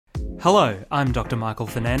Hello, I'm Dr. Michael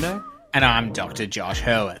Fernando. And I'm Dr. Josh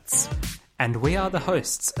Hurwitz. And we are the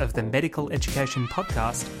hosts of the medical education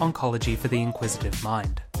podcast, Oncology for the Inquisitive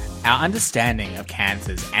Mind. Our understanding of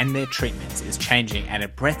cancers and their treatments is changing at a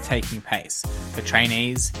breathtaking pace. For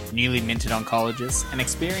trainees, newly minted oncologists, and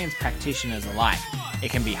experienced practitioners alike, it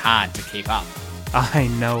can be hard to keep up. I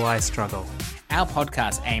know I struggle. Our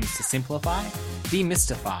podcast aims to simplify,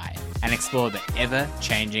 demystify, and explore the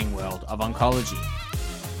ever-changing world of oncology.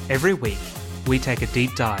 Every week, we take a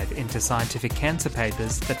deep dive into scientific cancer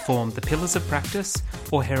papers that form the pillars of practice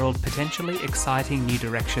or herald potentially exciting new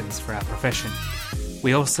directions for our profession.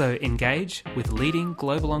 We also engage with leading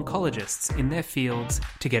global oncologists in their fields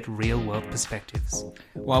to get real-world perspectives.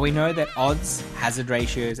 While we know that odds, hazard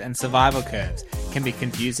ratios, and survival curves can be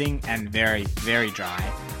confusing and very, very dry,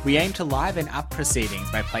 we aim to liven up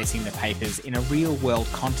proceedings by placing the papers in a real-world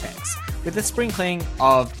context with a sprinkling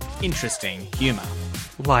of interesting humour.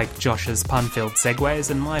 Like Josh's pun-filled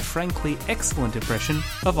segues and my frankly excellent impression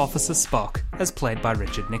of Officer Spock, as played by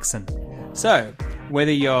Richard Nixon. So,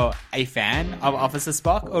 whether you're a fan of Officer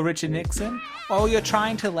Spock or Richard Nixon, or you're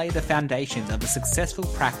trying to lay the foundations of a successful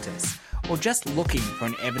practice, or just looking for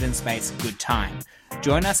an evidence-based good time,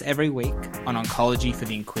 join us every week on Oncology for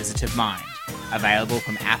the Inquisitive Mind, available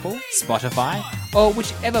from Apple, Spotify, or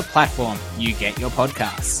whichever platform you get your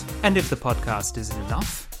podcasts. And if the podcast isn't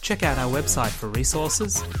enough, check out our website for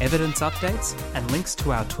resources, evidence updates, and links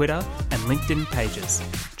to our Twitter and LinkedIn pages.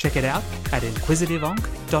 Check it out at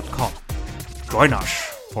inquisitiveonc.com. Join us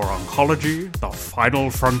for Oncology, the Final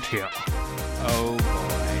Frontier. Oh